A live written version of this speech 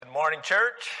Good morning,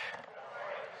 church.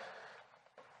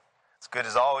 It's good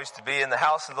as always to be in the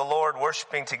house of the Lord,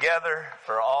 worshiping together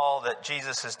for all that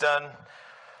Jesus has done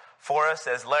for us.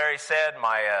 As Larry said,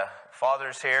 my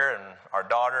father's here, and our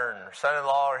daughter and her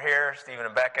son-in-law are here, Stephen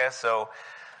and Becca. So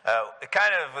it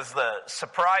kind of was the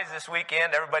surprise this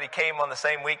weekend. Everybody came on the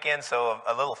same weekend, so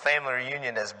a little family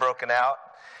reunion has broken out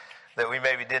that we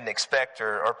maybe didn't expect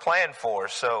or plan for.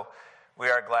 So we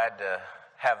are glad to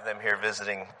have them here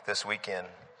visiting this weekend.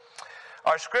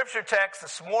 Our scripture text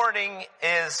this morning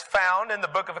is found in the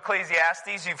book of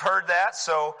Ecclesiastes. You've heard that.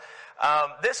 So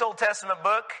this Old Testament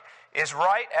book is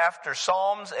right after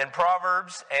Psalms and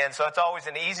Proverbs, and so it's always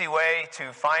an easy way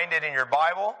to find it in your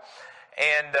Bible.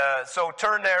 And so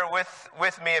turn there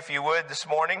with me if you would this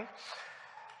morning.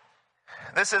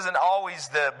 This isn't always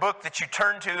the book that you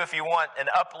turn to if you want an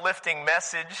uplifting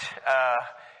message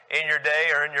in your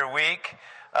day or in your week.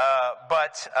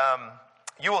 But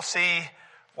you will see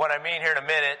what I mean here in a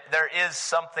minute. There is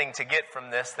something to get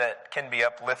from this that can be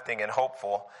uplifting and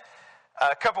hopeful.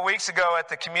 A couple weeks ago at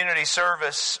the community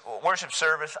service, worship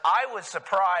service, I was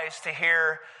surprised to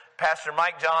hear Pastor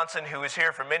Mike Johnson, who was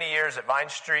here for many years at Vine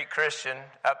Street Christian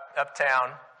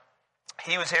uptown.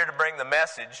 He was here to bring the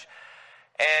message.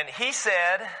 And he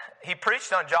said, he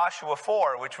preached on Joshua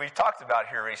 4, which we've talked about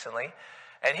here recently.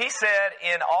 And he said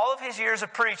in all of his years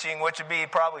of preaching, which would be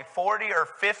probably 40 or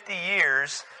 50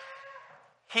 years,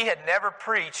 he had never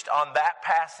preached on that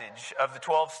passage of the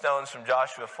 12 stones from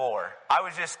Joshua 4. I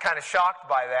was just kind of shocked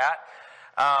by that.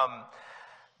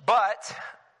 But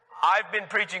I've been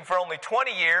preaching for only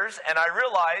 20 years, and I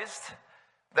realized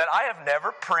that I have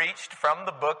never preached from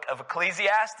the book of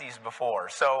Ecclesiastes before.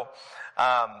 So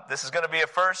this is going to be a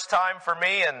first time for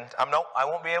me, and I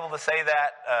won't be able to say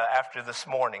that after this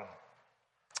morning.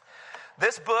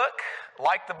 This book,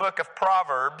 like the book of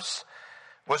Proverbs,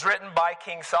 was written by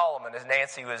King Solomon, as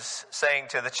Nancy was saying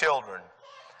to the children.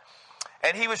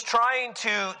 And he was trying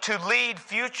to lead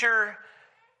future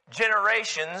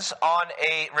generations on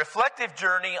a reflective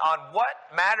journey on what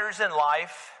matters in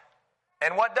life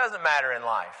and what doesn't matter in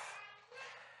life.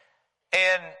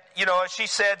 And, you know, as she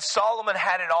said, Solomon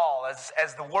had it all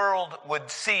as the world would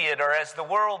see it or as the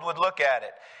world would look at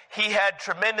it. He had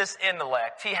tremendous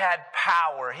intellect. He had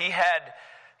power. He had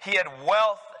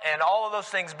wealth and all of those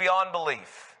things beyond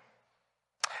belief.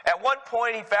 At one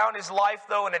point, he found his life,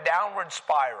 though, in a downward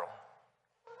spiral.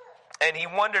 And he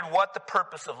wondered what the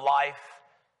purpose of life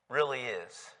really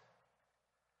is.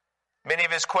 Many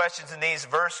of his questions in these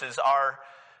verses are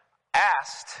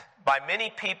asked by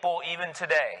many people even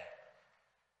today.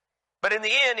 But in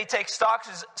the end, he takes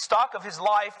stock of his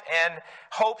life and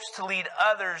hopes to lead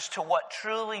others to what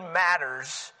truly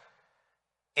matters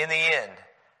in the end.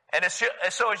 And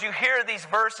so as you hear these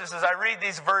verses, as I read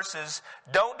these verses,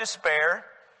 don't despair.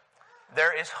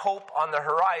 There is hope on the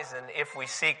horizon if we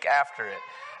seek after it.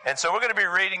 And so we're going to be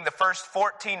reading the first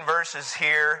 14 verses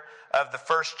here of the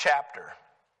first chapter.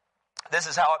 This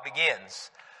is how it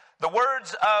begins. The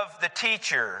words of the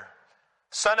teacher,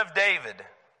 son of David,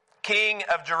 king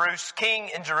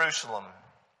in Jerusalem.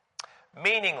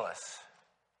 Meaningless,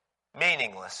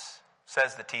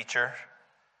 says the teacher.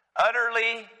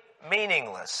 Utterly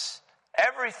meaningless.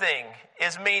 Everything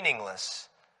is meaningless.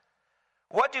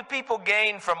 What do people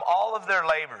gain from all of their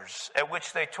labors at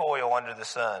which they toil under the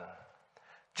sun?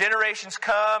 Generations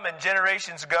come and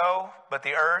generations go, but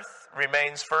the earth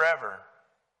remains forever.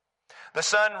 The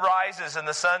sun rises and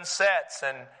the sun sets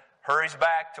and hurries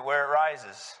back to where it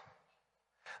rises.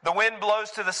 The wind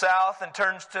blows to the south and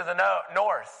turns to the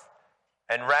north,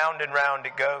 and round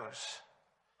it goes,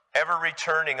 ever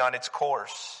returning on its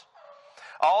course.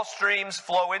 All streams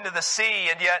flow into the sea,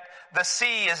 and yet the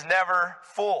sea is never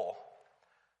full.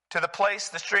 To the place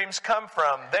the streams come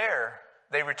from, there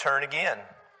they return again.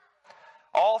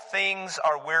 All things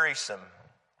are wearisome,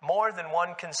 more than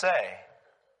one can say.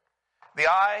 The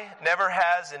eye never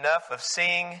has enough of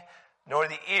seeing, nor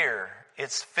the ear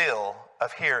its fill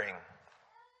of hearing.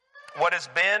 What has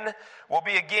been will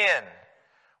be again.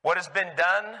 What has been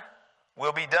done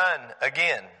will be done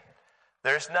again.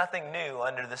 There's nothing new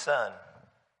under the sun.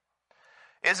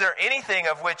 Is there anything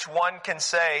of which one can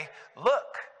say,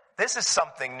 look, this is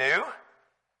something new?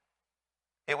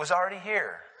 It was already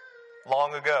here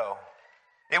long ago.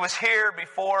 It was here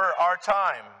before our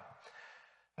time.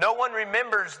 No one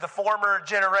remembers the former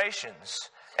generations,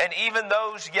 and even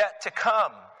those yet to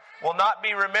come will not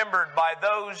be remembered by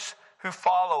those who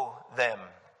follow them.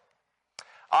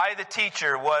 I, the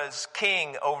teacher, was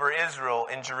king over Israel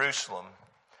in Jerusalem.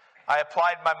 I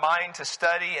applied my mind to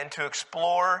study and to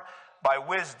explore by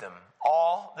wisdom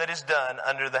all that is done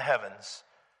under the heavens.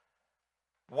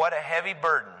 What a heavy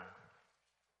burden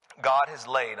God has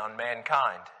laid on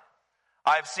mankind.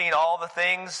 I've seen all the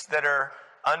things that are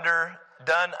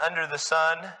done under the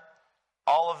sun.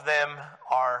 All of them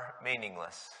are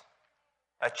meaningless.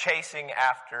 A chasing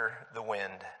after the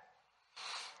wind.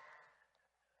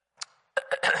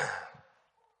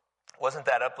 Wasn't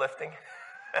that uplifting?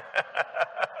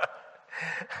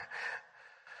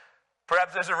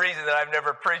 Perhaps there's a reason that I've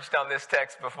never preached on this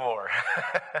text before.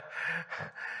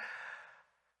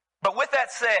 But with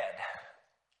that said,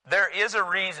 there is a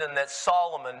reason that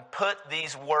Solomon put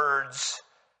these words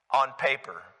on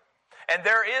paper. And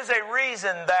there is a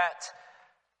reason that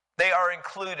they are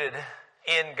included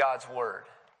in God's Word.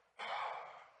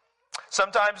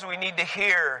 Sometimes we need to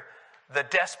hear the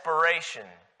desperation,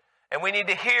 and we need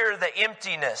to hear the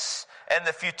emptiness and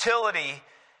the futility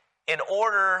in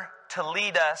order to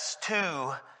lead us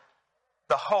to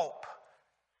the hope,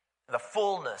 the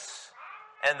fullness,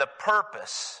 and the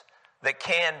purpose that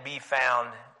can be found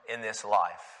in this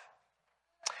life.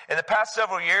 In the past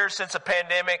several years since the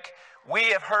pandemic, we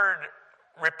have heard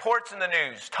reports in the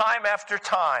news time after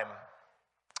time,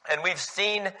 and we've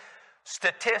seen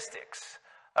statistics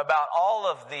about all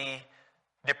of the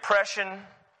depression,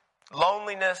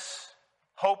 loneliness,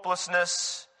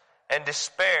 hopelessness, and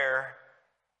despair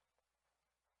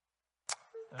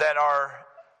that are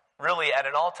really at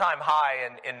an all-time high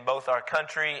in both our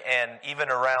country and even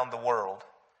around the world.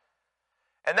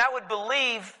 And that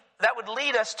would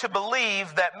lead us to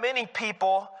believe that many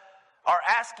people are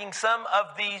asking some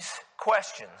of these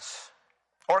questions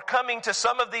or coming to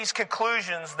some of these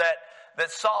conclusions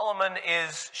that Solomon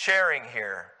is sharing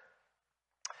here.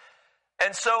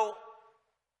 And so,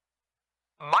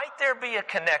 might there be a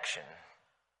connection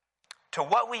to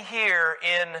what we hear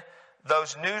in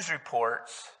those news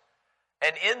reports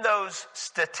and in those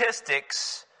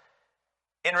statistics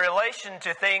in relation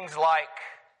to things like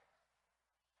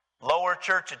lower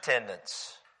church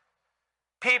attendance,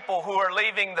 people who are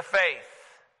leaving the faith,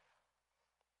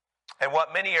 and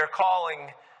what many are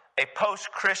calling a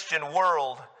post-Christian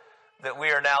world that we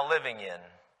are now living in?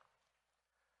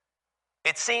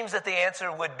 It seems that the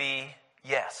answer would be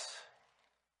yes.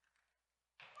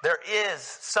 There is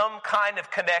some kind of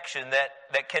connection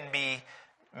that can be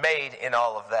made in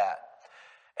all of that.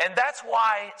 And that's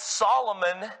why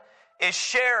Solomon is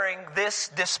sharing this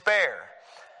despair.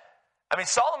 I mean,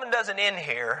 Solomon doesn't end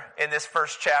here in this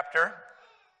first chapter,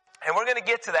 and we're going to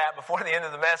get to that before the end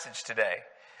of the message today.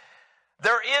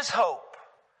 There is hope.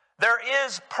 There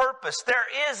is purpose. There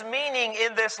is meaning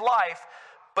in this life,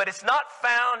 but it's not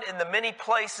found in the many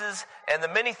places and the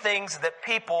many things that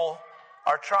people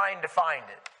are trying to find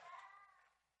it.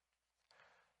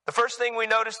 The first thing we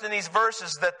noticed in these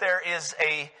verses is that there is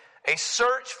a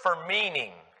search for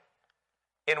meaning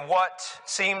in what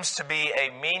seems to be a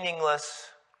meaningless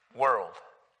world.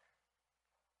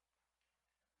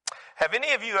 Have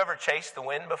any of you ever chased the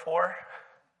wind before?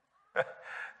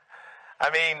 I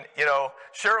mean,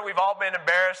 sure, we've all been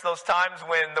embarrassed those times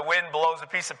when the wind blows a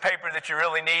piece of paper that you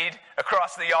really need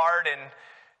across the yard and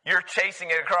you're chasing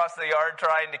it across the yard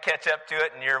trying to catch up to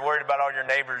it, and you're worried about all your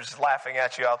neighbors laughing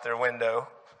at you out their window.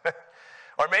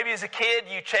 Or maybe as a kid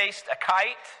you chased a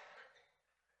kite.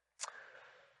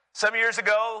 Some years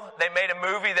ago they made a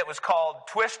movie that was called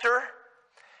Twister,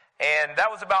 and that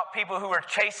was about people who were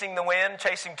chasing the wind,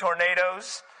 chasing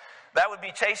tornadoes. That would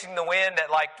be chasing the wind at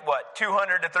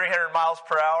 200 to 300 miles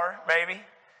per hour, maybe.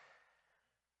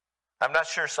 I'm not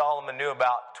sure Solomon knew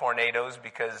about tornadoes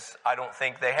because I don't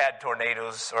think they had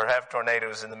tornadoes or have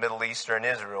tornadoes in the Middle East or in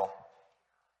Israel.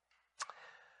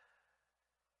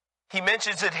 He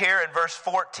mentions it here in verse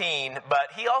 14,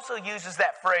 but he also uses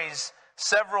that phrase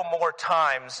several more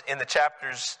times in the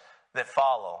chapters that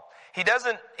follow. He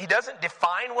doesn't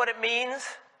define what it means,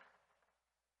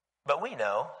 but we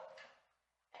know.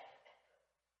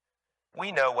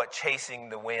 We know what chasing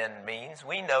the wind means.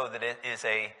 We know that it is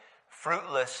a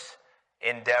fruitless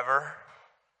endeavor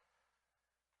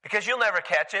because you'll never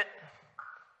catch it.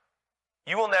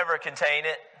 You will never contain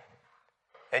it,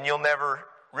 and you'll never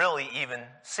really even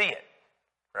see it,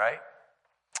 right?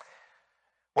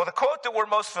 Well, the quote that we're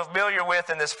most familiar with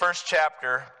in this first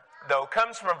chapter, though,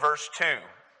 comes from verse 2.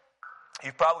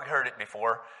 You've probably heard it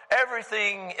before.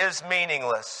 Everything is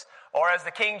meaningless, or as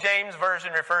the King James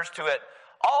Version refers to it,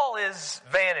 all is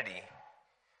vanity.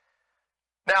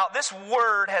 Now, this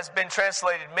word has been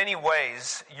translated many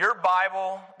ways. Your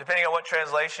Bible, depending on what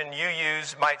translation you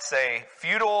use, might say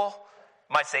futile,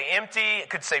 might say empty, it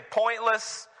could say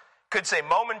pointless, could say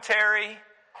momentary,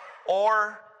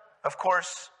 or, of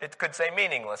course, it could say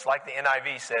meaningless, like the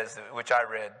NIV says, which I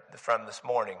read from this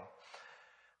morning.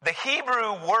 The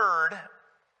Hebrew word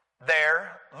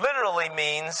there literally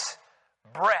means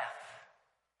breath,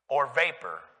 or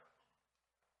vapor.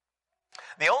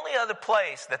 The only other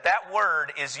place that that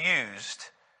word is used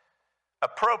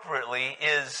appropriately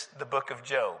is the book of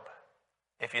Job,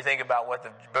 if you think about what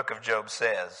the book of Job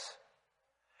says.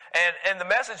 And the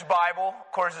Message Bible,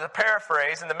 of course, is a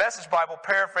paraphrase, and the Message Bible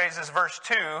paraphrases verse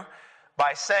 2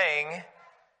 by saying,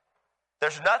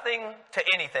 there's nothing to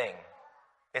anything.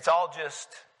 It's all just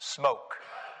smoke.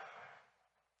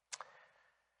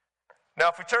 Now,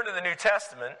 if we turn to the New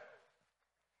Testament,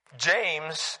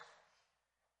 James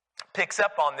picks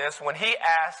up on this when he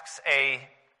asks a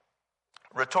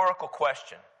rhetorical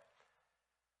question.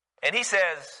 And he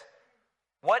says,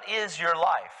 what is your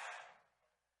life?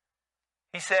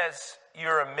 He says,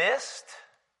 you're a mist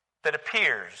that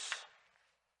appears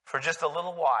for just a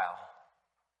little while,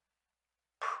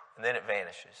 and then it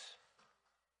vanishes.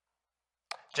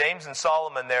 James and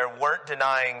Solomon there weren't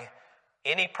denying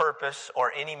any purpose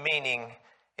or any meaning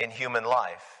in human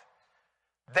life.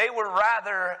 They were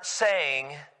rather saying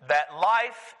that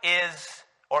life is,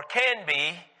 or can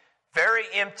be, very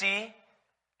empty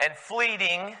and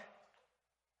fleeting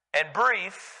and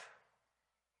brief,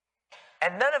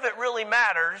 and none of it really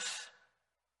matters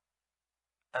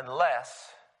unless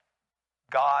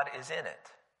God is in it.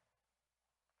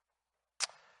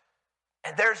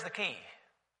 And there's the key.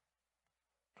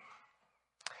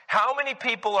 How many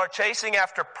people are chasing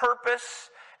after purpose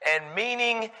and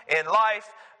meaning in life,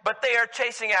 but they are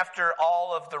chasing after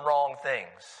all of the wrong things?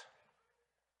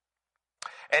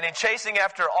 And in chasing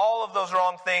after all of those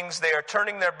wrong things, they are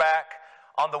turning their back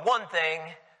on the one thing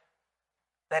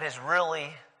that is really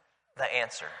the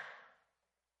answer.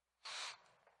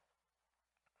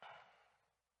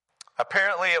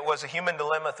 Apparently, it was a human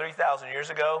dilemma 3,000 years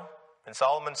ago in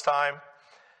Solomon's time,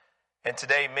 and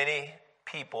today many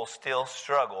people still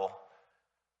struggle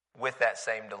with that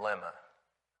same dilemma.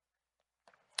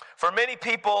 For many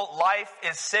people, life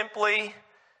is simply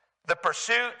the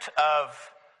pursuit of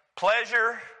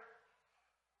pleasure,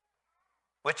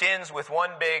 which ends with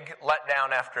one big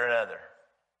letdown after another.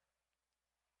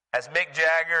 As Mick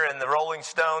Jagger and the Rolling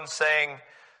Stones sang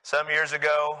some years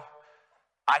ago,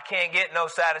 I can't get no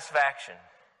satisfaction.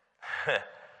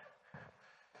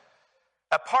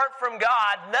 Apart from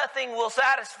God, nothing will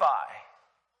satisfy.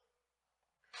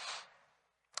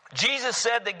 Jesus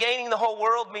said that gaining the whole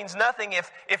world means nothing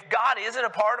if God isn't a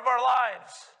part of our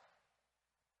lives.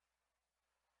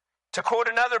 To quote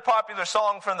another popular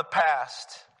song from the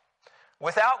past,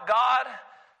 without God,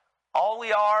 all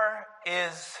we are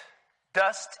is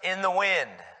dust in the wind.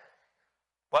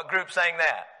 What group sang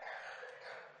that?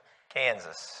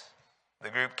 Kansas. The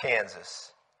group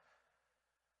Kansas.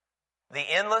 The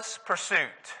endless pursuit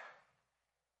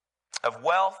of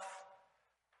wealth,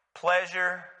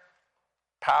 pleasure,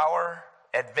 power,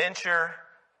 adventure,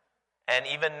 and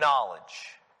even knowledge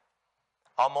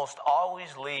almost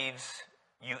always leaves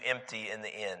you empty in the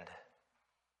end.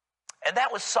 And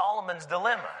that was Solomon's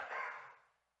dilemma.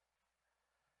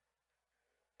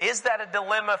 Is that a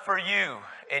dilemma for you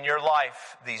in your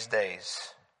life these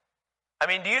days? I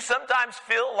mean, do you sometimes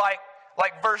feel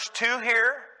like verse 2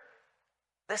 here?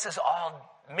 This is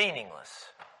all meaningless.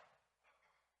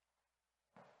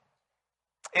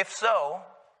 If so,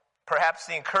 perhaps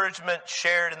the encouragement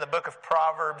shared in the book of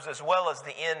Proverbs as well as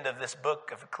the end of this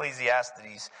book of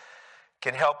Ecclesiastes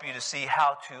can help you to see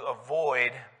how to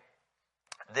avoid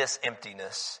this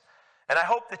emptiness. And I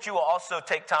hope that you will also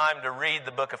take time to read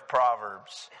the book of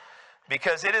Proverbs,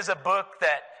 because it is a book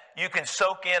that you can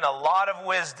soak in a lot of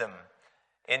wisdom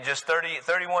in just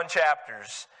 31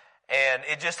 chapters. And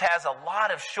it just has a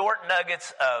lot of short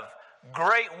nuggets of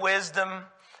great wisdom,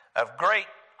 of great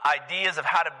ideas of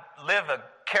how to live a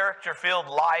character-filled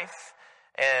life,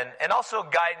 and also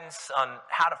guidance on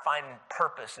how to find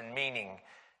purpose and meaning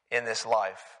in this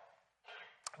life.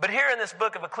 But here in this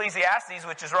book of Ecclesiastes,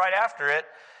 which is right after it,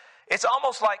 it's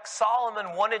almost like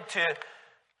Solomon wanted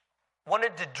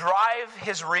to drive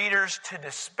his readers to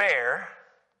despair,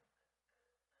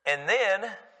 and then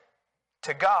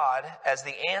to God as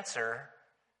the answer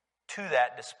to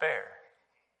that despair.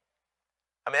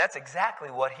 I mean, that's exactly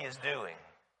what he is doing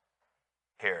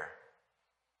here.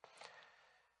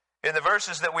 In the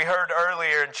verses that we heard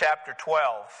earlier in chapter 12,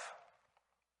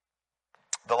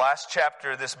 the last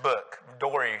chapter of this book,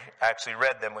 Dory actually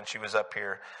read them when she was up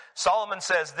here. Solomon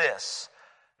says this,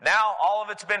 now all of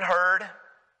it's been heard,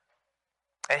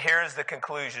 and here is the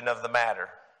conclusion of the matter.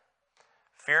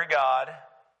 Fear God.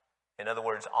 In other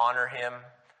words, honor Him,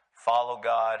 follow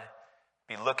God,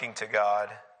 be looking to God.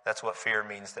 That's what fear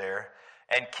means there.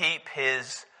 And keep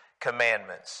His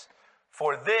commandments.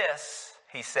 For this,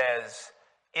 he says,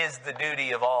 is the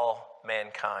duty of all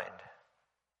mankind.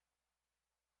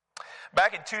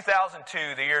 Back in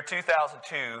 2002, the year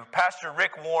 2002, Pastor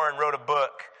Rick Warren wrote a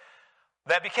book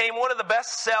that became one of the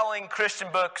best-selling Christian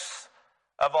books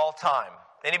of all time.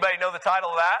 Anybody know the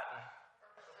title of that?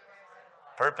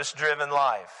 Purpose-Driven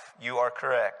Life. You are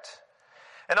correct.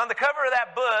 And on the cover of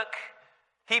that book,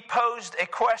 he posed a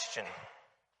question.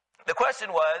 The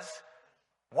question was,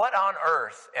 what on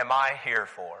earth am I here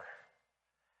for?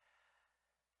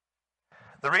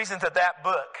 The reason that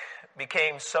book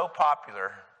became so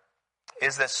popular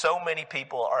is that so many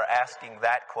people are asking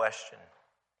that question.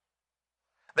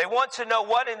 They want to know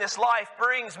what in this life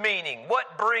brings meaning,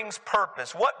 what brings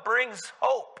purpose, what brings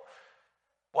hope,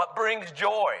 what brings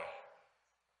joy.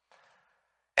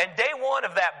 And day one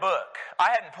of that book, I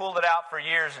hadn't pulled it out for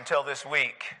years until this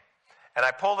week, and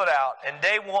I pulled it out, and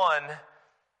day one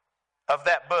of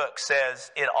that book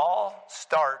says, it all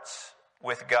starts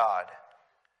with God.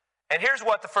 And here's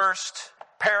what the first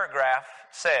paragraph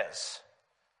says.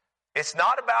 It's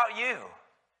not about you.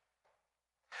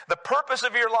 The purpose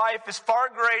of your life is far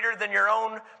greater than your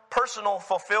own personal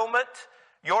fulfillment,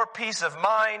 your peace of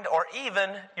mind, or even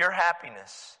your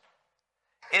happiness.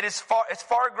 It's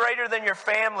far greater than your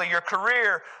family, your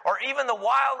career, or even the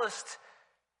wildest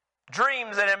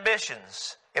dreams and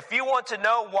ambitions. If you want to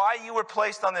know why you were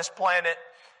placed on this planet,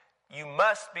 you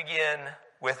must begin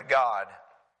with God.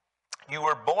 You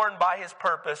were born by His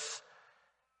purpose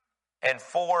and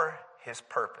for His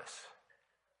purpose.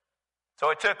 So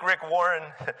it took Rick Warren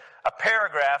a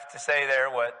paragraph to say there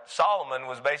what Solomon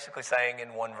was basically saying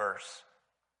in one verse.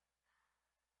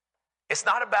 It's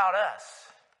not about us.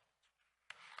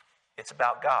 It's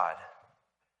about God.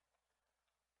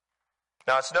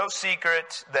 Now, it's no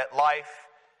secret that life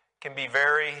can be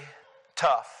very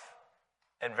tough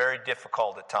and very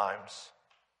difficult at times.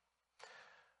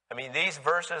 I mean, these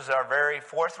verses are very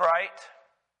forthright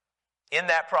in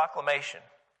that proclamation.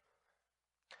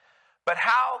 But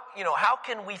how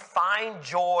can we find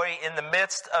joy in the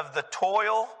midst of the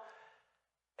toil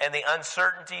and the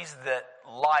uncertainties that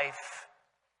life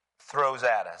throws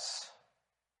at us?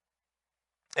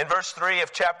 In verse 3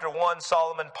 of chapter 1,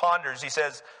 Solomon ponders. He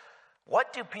says,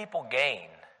 what do people gain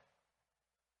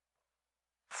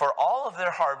for all of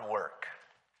their hard work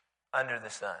under the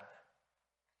sun?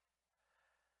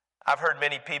 I've heard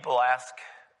many people ask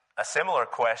a similar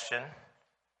question.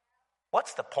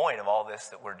 What's the point of all this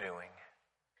that we're doing?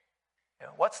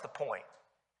 What's the point?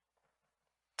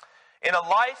 In a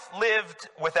life lived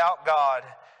without God,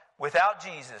 without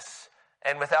Jesus,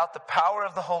 and without the power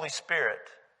of the Holy Spirit,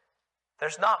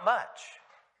 there's not much.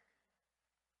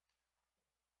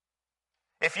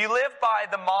 If you live by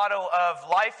the motto of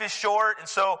life is short, and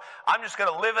so I'm just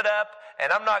going to live it up,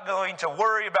 and I'm not going to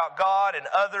worry about God and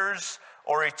others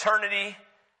or eternity,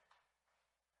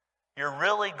 you're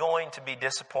really going to be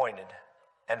disappointed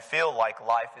and feel like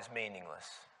life is meaningless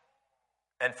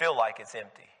and feel like it's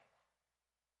empty.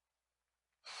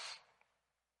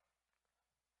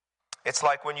 It's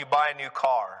like when you buy a new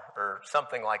car or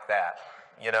something like that,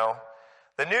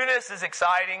 The newness is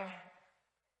exciting,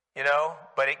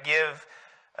 but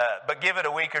give it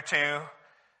a week or two,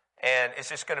 and it's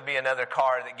just going to be another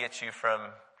car that gets you from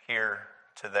here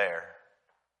to there.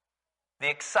 The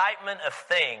excitement of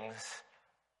things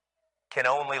can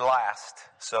only last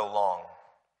so long.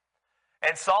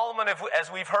 And Solomon,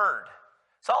 as we've heard,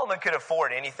 Solomon could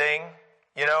afford anything,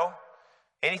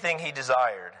 anything he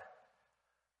desired.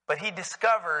 But he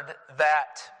discovered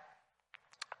that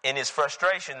in his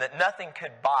frustration that nothing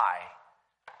could buy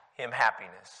him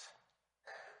happiness.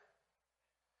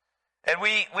 And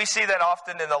we see that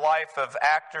often in the life of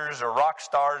actors or rock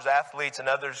stars, athletes, and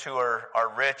others who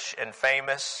are rich and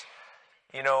famous.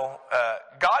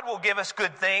 God will give us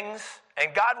good things,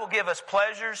 and God will give us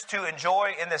pleasures to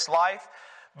enjoy in this life,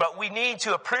 but we need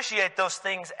to appreciate those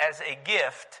things as a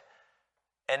gift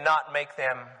and not make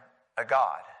them a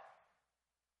god.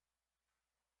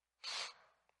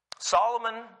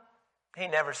 Solomon, he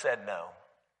never said no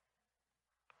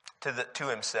to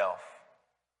himself.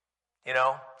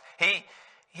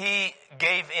 He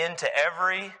gave in to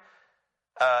every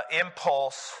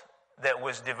impulse that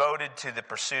was devoted to the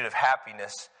pursuit of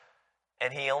happiness,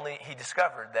 and he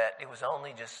discovered that it was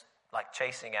only just like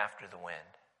chasing after the wind.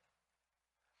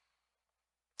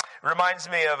 It reminds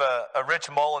me of a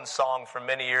Rich Mullins song from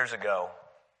many years ago.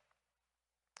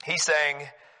 He sang,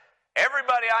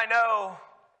 "Everybody I know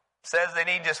says they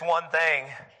need just one thing,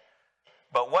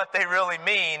 but what they really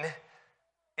mean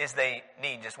is they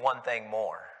need just one thing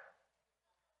more."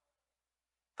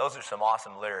 Those are some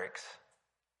awesome lyrics.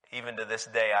 Even to this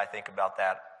day, I think about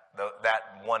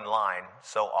that one line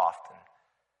so often.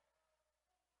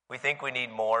 We think we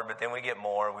need more, but then we get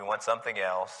more. We want something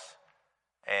else.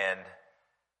 And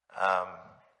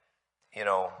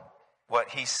what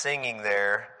he's singing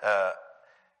there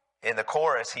in the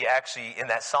chorus, in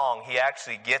that song, he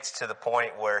actually gets to the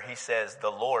point where he says the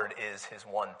Lord is his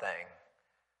one thing.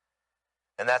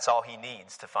 And that's all he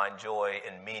needs to find joy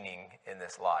and meaning in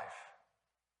this life.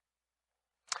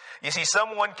 You see,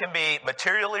 someone can be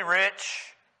materially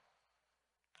rich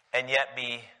and yet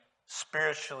be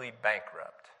spiritually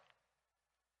bankrupt.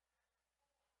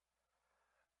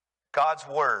 God's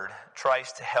word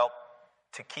tries to help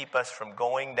to keep us from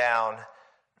going down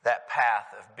that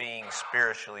path of being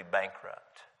spiritually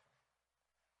bankrupt.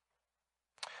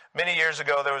 Many years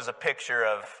ago, there was a picture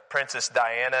of Princess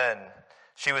Diana, and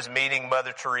she was meeting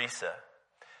Mother Teresa.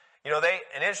 An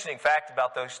interesting fact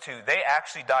about those two, they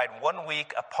actually died 1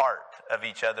 week apart of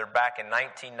each other back in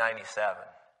 1997.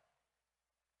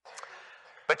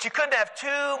 But you couldn't have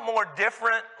two more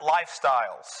different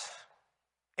lifestyles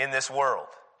in this world.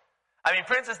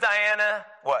 Princess Diana,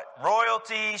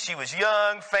 royalty, she was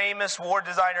young, famous, wore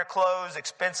designer clothes,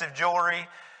 expensive jewelry.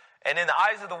 And in the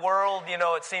eyes of the world,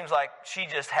 it seems like she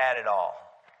just had it all.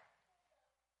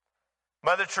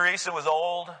 Mother Teresa was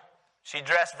old. She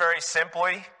dressed very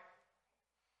simply.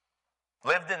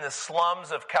 Lived in the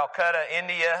slums of Calcutta,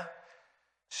 India.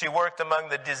 She worked among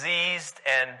the diseased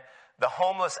and the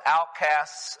homeless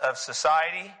outcasts of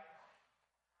society.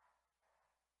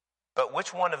 But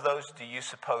which one of those do you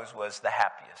suppose was the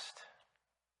happiest?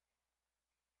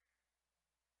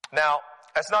 Now,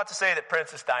 that's not to say that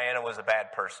Princess Diana was a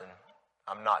bad person.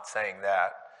 I'm not saying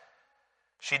that.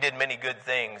 She did many good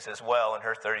things as well in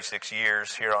her 36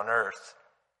 years here on earth.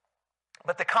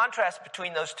 But the contrast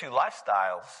between those two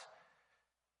lifestyles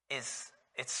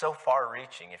it's so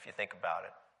far-reaching if you think about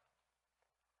it.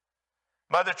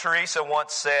 Mother Teresa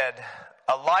once said,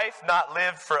 "A life not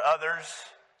lived for others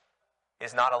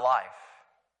is not a life."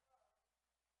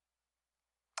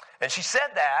 And she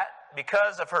said that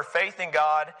because of her faith in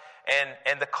God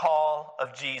and the call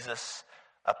of Jesus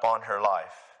upon her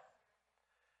life.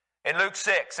 In Luke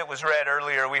 6, it was read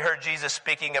earlier, we heard Jesus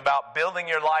speaking about building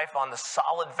your life on the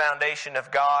solid foundation of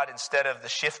God instead of the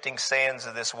shifting sands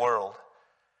of this world.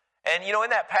 And in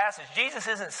that passage, Jesus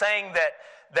isn't saying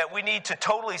that we need to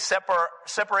totally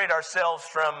separate ourselves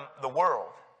from the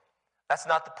world. That's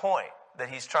not the point that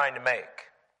he's trying to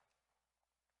make.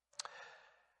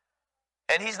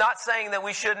 And he's not saying that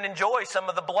we shouldn't enjoy some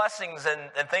of the blessings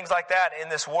and things like that in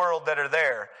this world that are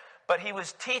there. But he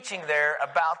was teaching there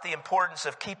about the importance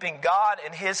of keeping God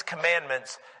and his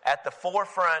commandments at the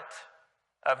forefront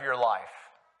of your life.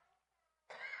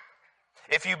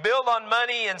 If you build on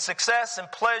money and success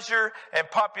and pleasure and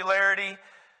popularity,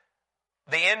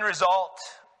 the end result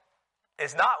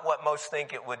is not what most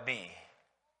think it would be.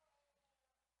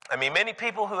 Many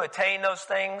people who attain those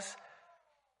things,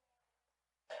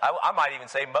 I might even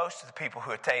say most of the people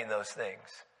who attain those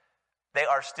things, they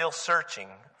are still searching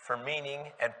for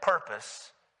meaning and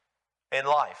purpose in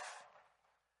life.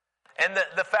 And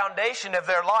the foundation of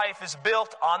their life is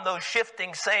built on those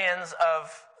shifting sands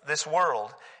of this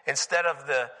world instead of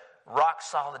the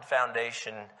rock-solid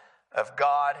foundation of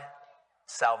God,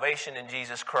 salvation in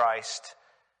Jesus Christ,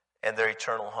 and their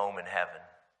eternal home in heaven.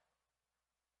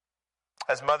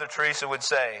 As Mother Teresa would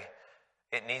say,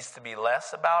 it needs to be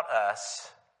less about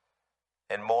us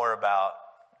and more about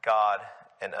God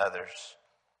and others.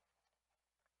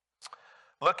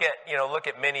 Look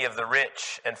at many of the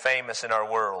rich and famous in our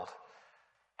world.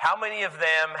 How many of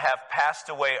them have passed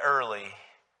away early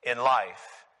in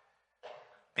life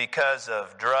because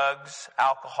of drugs,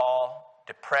 alcohol,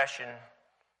 depression,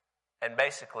 and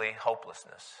basically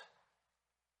hopelessness?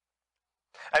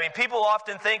 People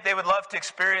often think they would love to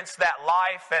experience that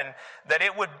life and that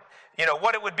it would,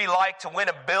 what it would be like to win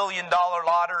 $1 billion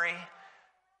lottery.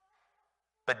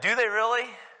 But do they really?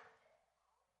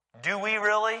 Do we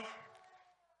really?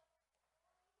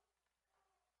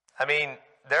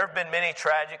 There have been many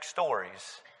tragic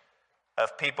stories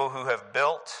of people who have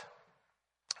built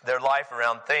their life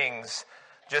around things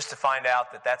just to find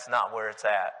out that that's not where it's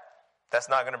at. That's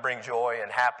not going to bring joy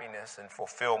and happiness and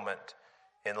fulfillment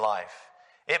in life.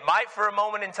 It might for a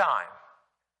moment in time.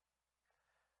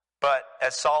 But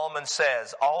as Solomon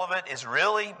says, all of it is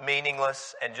really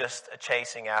meaningless and just a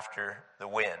chasing after the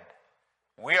wind.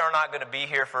 We are not going to be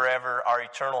here forever. Our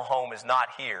eternal home is not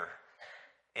here.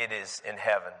 It is in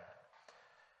heaven.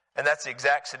 And that's the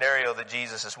exact scenario that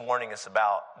Jesus is warning us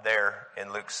about there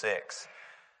in Luke 6.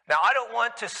 Now, I don't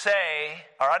want to say,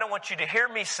 or I don't want you to hear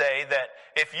me say that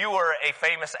if you were a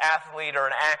famous athlete or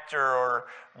an actor or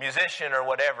musician or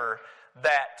whatever,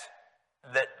 that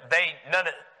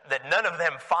that none of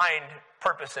them find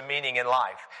purpose and meaning in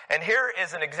life. And here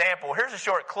is an example. Here's a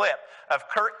short clip of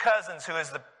Kirk Cousins, who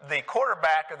is the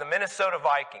quarterback of the Minnesota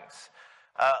Vikings.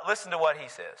 Listen to what he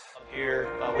says. Here,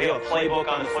 we have a playbook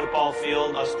on the football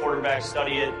field. Us quarterbacks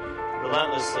study it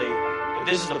relentlessly. But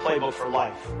this is the playbook for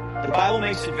life. The Bible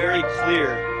makes it very clear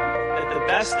that the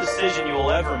best decision you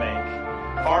will ever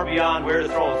make, far beyond where to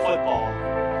throw a football,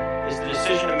 is the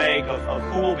decision to make of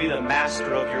who will be the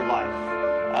master of your life.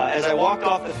 As I walked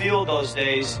off the field those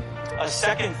days, a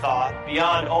second thought,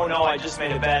 beyond, oh no, I just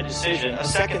made a bad decision, a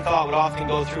second thought would often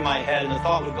go through my head, and the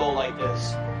thought would go like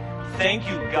this: thank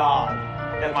you, God,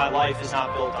 that my life is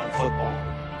not built on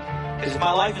football. Because if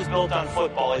my life is built on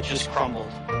football, it just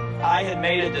crumbled. I had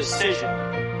made a decision,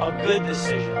 a good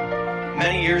decision,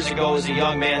 many years ago as a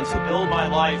young man, to build my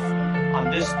life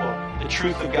on this book, the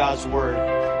truth of God's Word,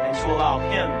 and to allow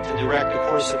Him to direct the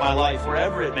course of my life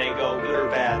wherever it may go, good or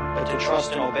bad, but to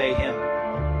trust and obey Him.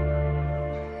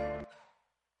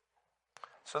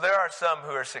 So there are some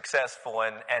who are successful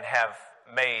and have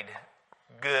made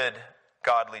good,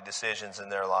 godly decisions in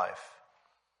their life.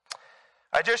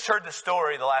 I just heard the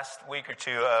story the last week or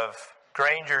two of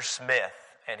Granger Smith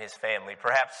and his family.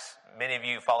 Perhaps many of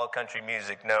you who follow country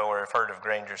music know or have heard of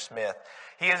Granger Smith.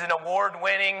 He is an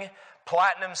award-winning,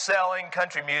 platinum-selling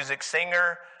country music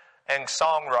singer and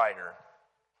songwriter.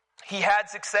 He had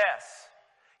success.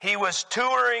 He was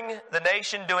touring the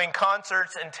nation doing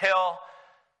concerts until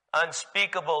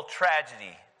unspeakable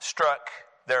tragedy struck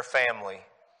their family.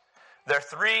 Their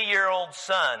 3-year-old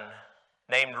son,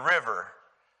 named River,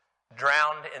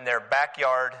 drowned in their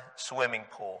backyard swimming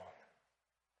pool.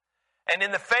 And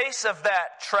in the face of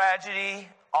that tragedy,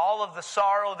 all of the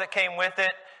sorrow that came with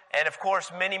it, and of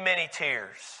course many, many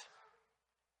tears,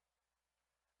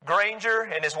 Granger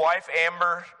and his wife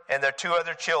Amber and their 2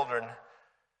 other children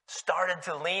started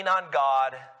to lean on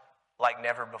God like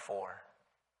never before.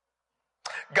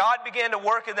 God began to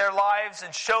work in their lives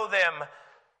and show them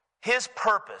His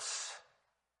purpose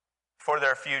for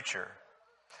their future.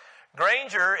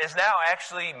 Granger is now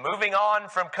actually moving on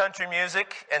from country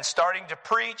music and starting to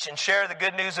preach and share the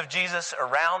good news of Jesus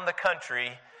around the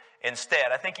country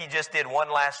instead. I think he just did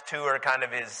one last tour, kind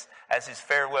of his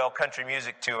farewell country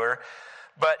music tour.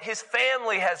 But his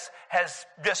family has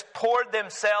just poured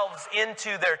themselves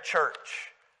into their church.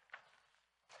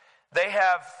 They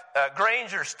have,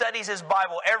 Granger studies his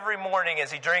Bible every morning as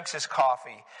he drinks his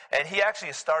coffee. And he actually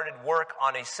has started work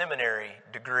on a seminary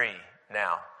degree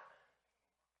now.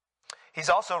 He's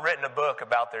also written a book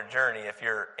about their journey, if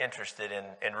you're interested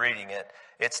in reading it.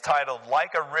 It's titled,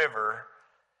 Like a River,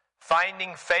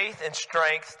 Finding Faith and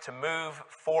Strength to Move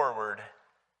Forward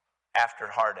After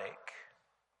Heartache.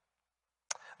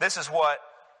 This is what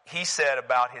he said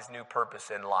about his new purpose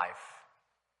in life.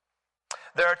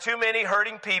 There are too many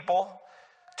hurting people,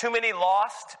 too many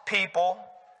lost people,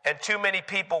 and too many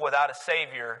people without a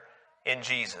Savior in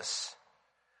Jesus.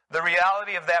 The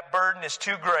reality of that burden is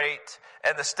too great,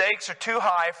 and the stakes are too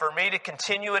high for me to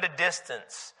continue at a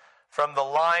distance from the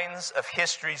lines of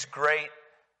history's great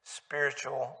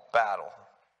spiritual battle.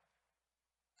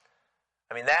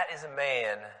 I mean, that is a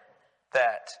man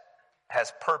that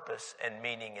has purpose and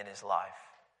meaning in his life.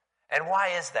 And why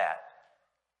is that?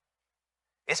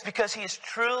 It's because he is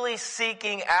truly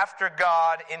seeking after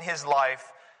God in his life,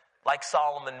 like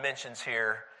Solomon mentions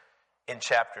here in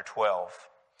chapter 12.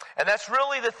 And that's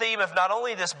really the theme of not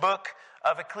only this book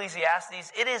of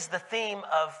Ecclesiastes, it is the theme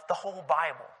of the whole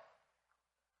Bible.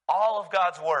 All of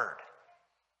God's Word.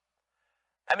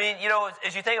 I mean, you know,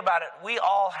 as you think about it, we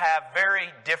all have very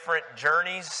different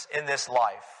journeys in this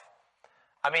life.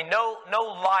 I mean, no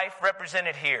life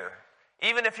represented here,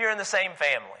 even if you're in the same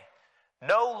family.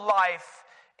 No life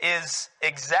is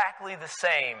exactly the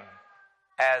same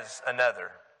as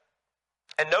another.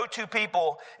 And no 2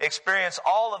 people experience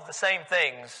all of the same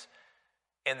things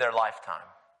in their lifetime.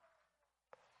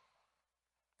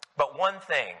 But one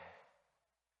thing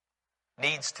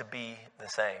needs to be the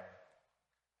same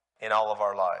in all of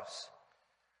our lives.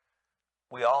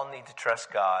 We all need to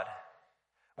trust God.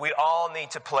 We all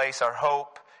need to place our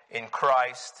hope in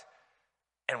Christ.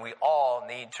 And we all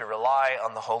need to rely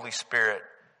on the Holy Spirit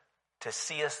to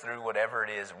see us through whatever it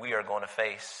is we are going to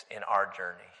face in our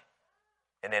journey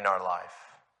and in our life.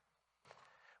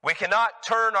 We cannot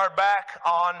turn our back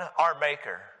on our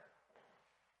Maker,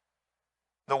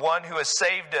 the one who has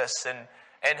saved us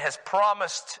and has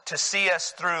promised to see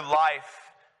us through life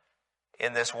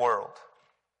in this world.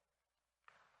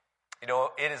 You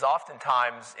know, it is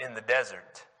oftentimes in the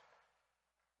desert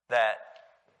that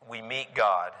we meet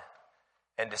God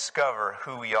and discover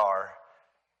who we are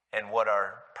and what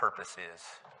our purpose is.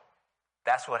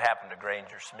 That's what happened to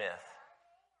Granger Smith.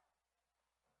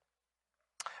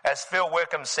 As Phil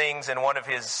Wickham sings in one of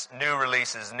his new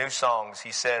releases, new songs,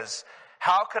 he says,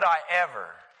 "How could I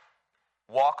ever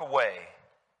walk away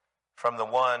from the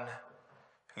one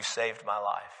who saved my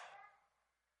life?"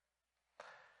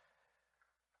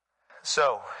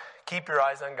 So, keep your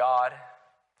eyes on God,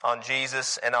 on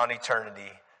Jesus, and on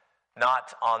eternity,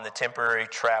 not on the temporary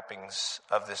trappings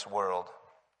of this world.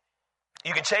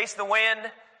 You can chase the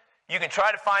wind, you can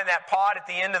try to find that pot at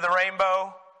the end of the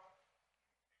rainbow,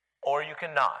 or you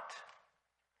cannot.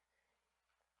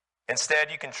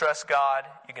 Instead, you can trust God,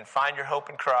 you can find your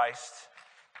hope in Christ,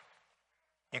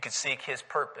 you can seek His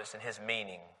purpose and His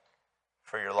meaning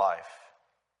for your life.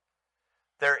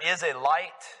 There is a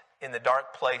light in the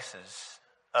dark places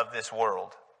of this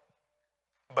world,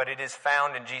 but it is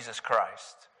found in Jesus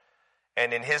Christ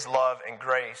and in His love and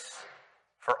grace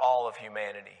for all of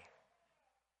humanity.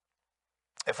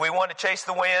 If we want to chase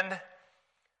the wind,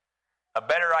 a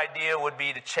better idea would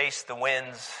be to chase the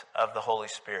winds of the Holy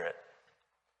Spirit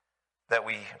that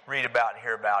we read about and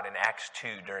hear about in Acts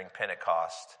 2 during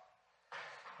Pentecost.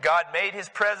 God made His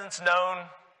presence known,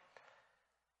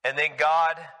 and then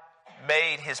God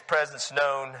made His presence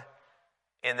known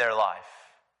in their life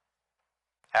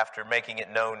after making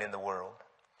it known in the world.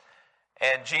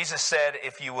 And Jesus said,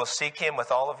 if you will seek Him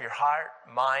with all of your heart,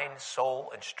 mind,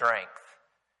 soul, and strength,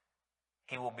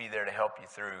 He will be there to help you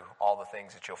through all the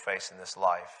things that you'll face in this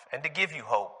life and to give you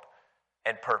hope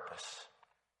and purpose.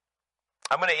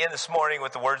 I'm going to end this morning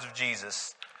with the words of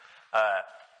Jesus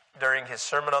during His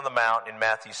Sermon on the Mount in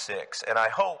Matthew 6. And I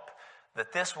hope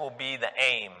that this will be the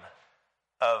aim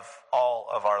of all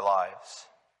of our lives.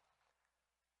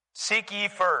 Seek ye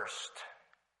first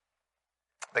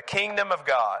the kingdom of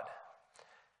God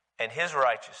and His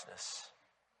righteousness,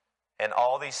 and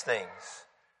all these things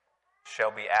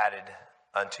shall be added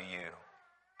unto you.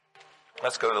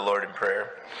 Let's go to the Lord in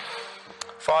prayer.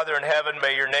 Father in heaven,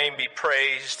 may your name be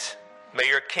praised. May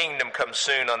your kingdom come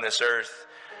soon on this earth,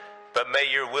 but may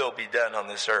your will be done on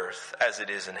this earth as it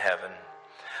is in heaven.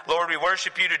 Lord, we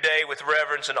worship you today with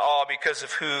reverence and awe because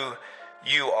of who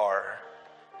you are.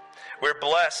 We're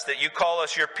blessed that you call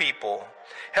us your people.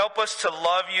 Help us to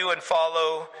love you and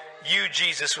follow you,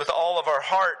 Jesus, with all of our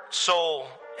heart, soul,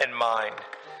 and mind.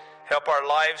 Help our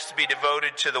lives to be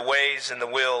devoted to the ways and the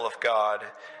will of God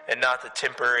and not the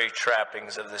temporary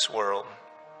trappings of this world.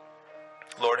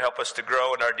 Lord, help us to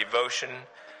grow in our devotion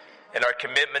and our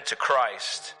commitment to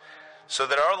Christ so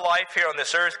that our life here on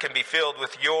this earth can be filled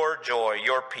with your joy,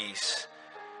 your peace,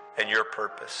 and your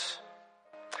purpose.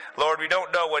 Lord, we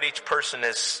don't know what each person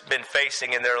has been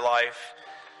facing in their life.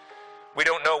 We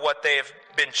don't know what they have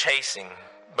been chasing,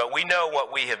 but we know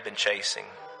what we have been chasing.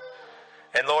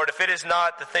 And Lord, if it is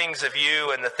not the things of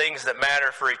you and the things that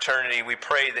matter for eternity, we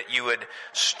pray that you would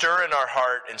stir in our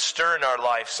heart and stir in our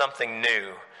life something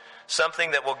new,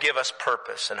 something that will give us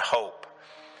purpose and hope.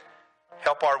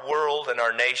 Help our world and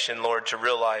our nation, Lord, to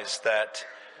realize that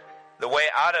the way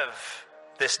out of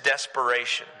this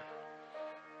desperation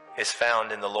is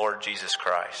found in the Lord Jesus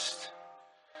Christ.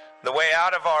 The way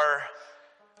out of our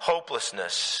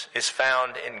hopelessness is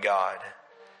found in God.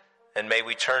 And may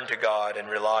we turn to God and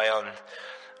rely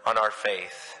on our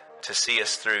faith to see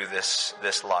us through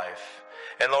this life.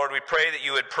 And Lord, we pray that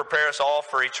you would prepare us all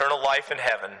for eternal life in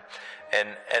heaven.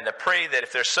 And I pray that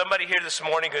if there's somebody here this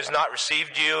morning who has not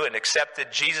received you and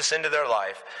accepted Jesus into their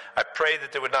life, I pray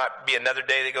that there would not be another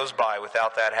day that goes by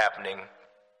without that happening.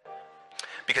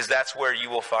 Because that's where you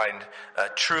will find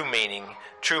true meaning,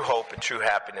 true hope, and true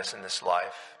happiness in this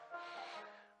life.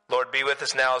 Lord, be with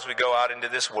us now as we go out into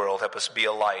this world. Help us be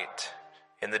a light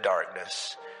in the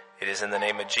darkness. It is in the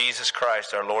name of Jesus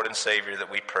Christ, our Lord and Savior,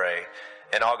 that we pray.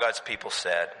 And all God's people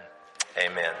said,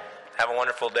 amen. Have a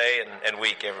wonderful day and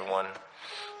week, everyone.